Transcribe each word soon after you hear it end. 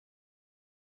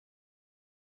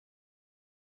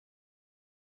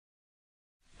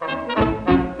Now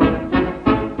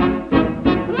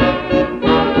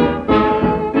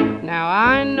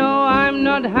I know I'm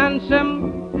not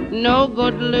handsome, no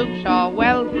good looks or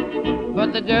wealth,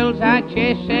 but the girls I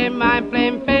chase say my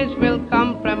plain face will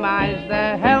compromise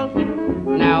their health.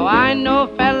 Now I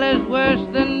know fellas worse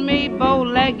than me,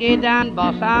 bow-legged and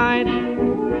boss-eyed,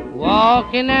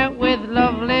 walking out with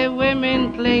lovely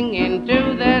women clinging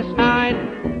to their side.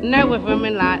 Now if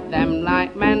women like them,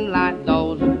 like men like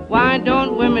those, why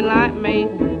don't women like me?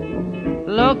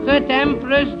 Look at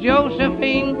Empress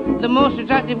Josephine, the most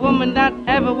attractive woman that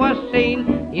ever was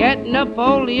seen. Yet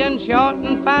Napoleon, short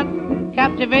and fat,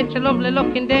 captivates a lovely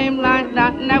looking dame like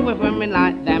that. Now if women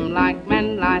like them, like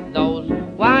men like those,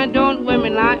 why don't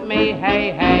women like me?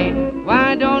 Hey, hey,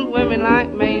 why don't women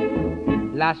like me?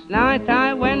 Last night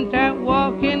I went out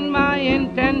walking, my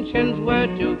intentions were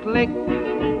to click,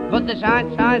 but the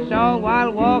sights I saw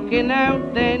while walking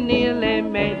out, they nearly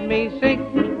made me sick.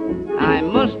 I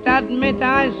must admit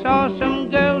I saw some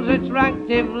girls,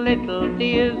 attractive little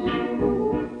dears,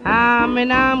 arm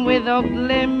in arm with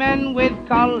ugly men with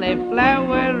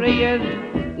cauliflower ears.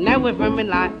 Now if women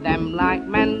like them, like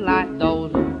men like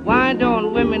those, why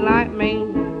don't women like me?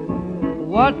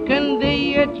 What can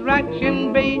the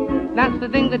attraction be? That's the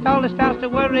thing that always starts to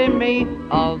worry me.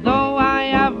 Although I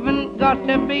haven't got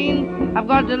a bean, I've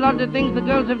got a lot of things the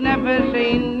girls have never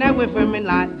seen. Now if women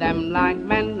like them, like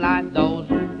men like those,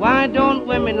 why don't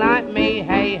women like me?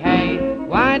 Hey, hey,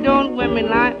 why don't women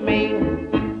like me?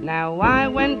 Now I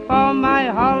went for my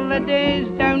holidays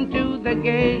down to the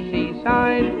gay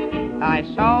seaside. I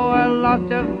saw a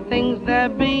lot of things there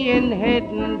being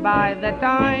hidden by the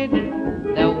tide.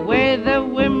 The way the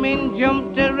women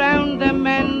jumped around the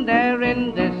men there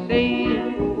in the sea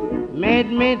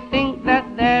made me think that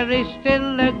there is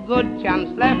still a good chance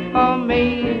left for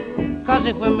me. 'Cause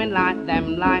if women like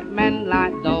them, like men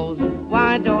like those,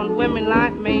 why don't women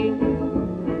like me?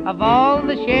 Of all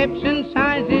the shapes and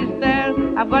sizes there,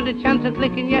 I've got a chance of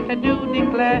clicking, yet I do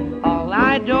declare, all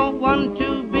I don't want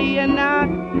to be a narc.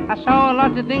 I saw a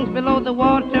lot of things below the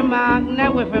watermark.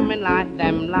 Now if women like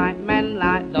them, like men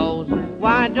like those,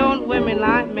 why don't women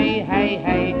like me? Hey,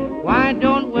 hey, why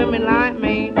don't women like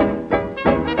me?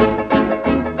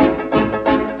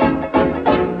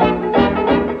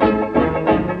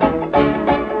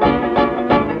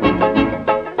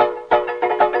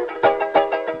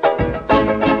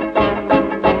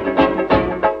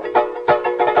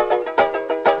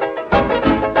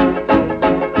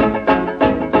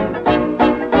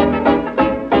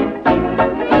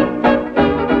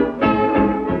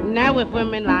 If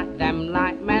women like them,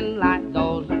 like men like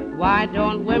those, why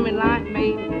don't women like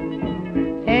me?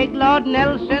 Take Lord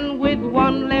Nelson with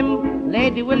one limb,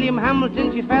 Lady William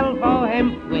Hamilton, she fell for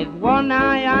him. With one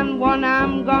eye and one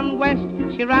arm gone west,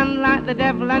 she ran like the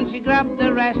devil and she grabbed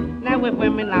the rest. Now if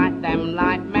women like them,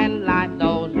 like men like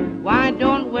those, why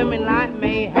don't women like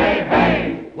me? Hey,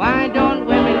 hey, why don't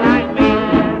women like me?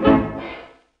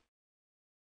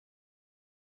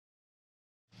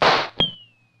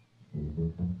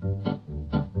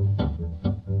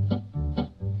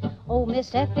 Oh,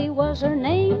 Miss Effie was her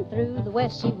name, through the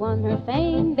West she won her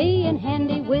fame, being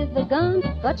handy with a gun,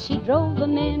 but she drove the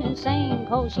men insane,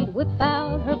 'cause she'd whip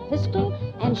out her pistol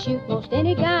and shoot most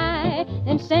any guy,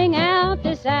 then sing out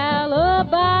this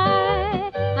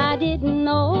alibi. I didn't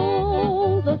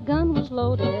know the gun was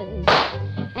loaded,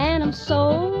 and I'm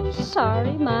so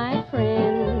sorry, my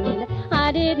friend.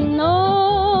 I didn't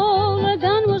know the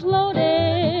gun was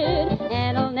loaded,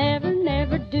 and I'll never,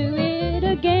 never do it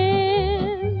again.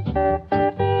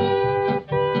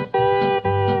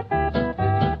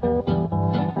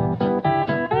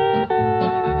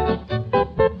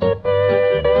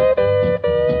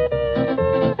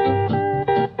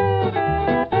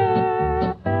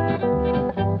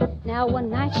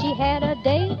 She had a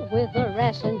date with a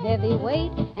wrestling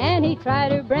heavyweight, and he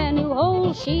tried her brand new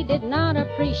hole she did not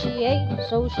appreciate.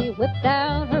 So she whipped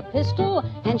out her pistol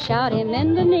and shot him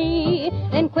in the knee.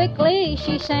 Then quickly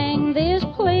she sang this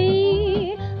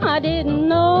plea: I didn't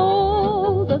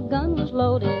know the gun was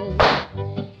loaded,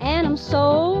 and I'm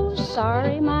so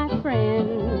sorry, my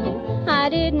friend. I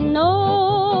didn't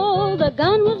know the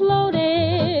gun was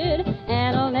loaded,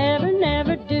 and I'll never,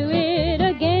 never do it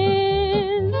again.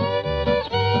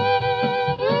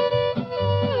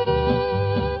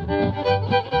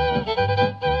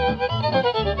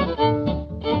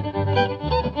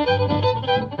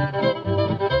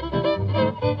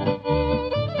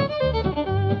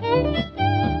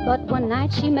 But one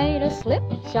night she made a slip,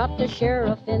 shot the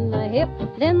sheriff in the hip.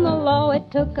 Then the law, it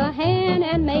took a hand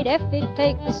and made Effie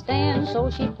take the stand. So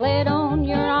she pled on,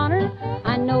 Your Honor,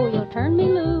 I know you'll turn me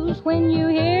loose when you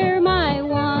hear my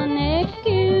one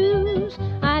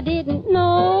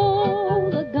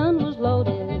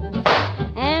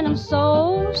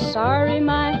sorry,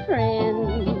 my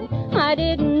friend. I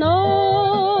didn't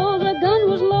know the gun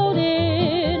was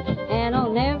loaded, and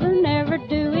I'll never, never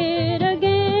do it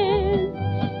again.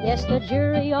 Yes, the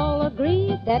jury all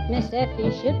agreed that Miss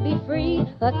Effie should be free,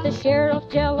 but the sheriff's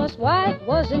jealous wife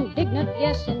was indignant,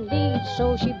 yes indeed.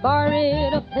 So she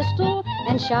borrowed a pistol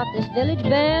and shot this village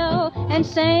belle, and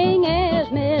sang as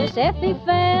Miss Effie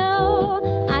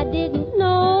fell. I didn't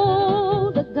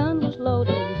know the gun was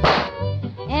loaded,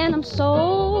 and I'm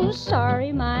so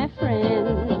sorry, my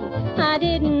friend. I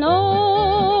didn't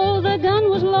know the gun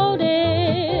was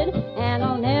loaded, and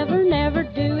I'll never, never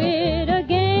do it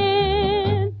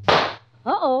again.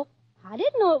 Uh-oh, I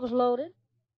didn't know it was loaded.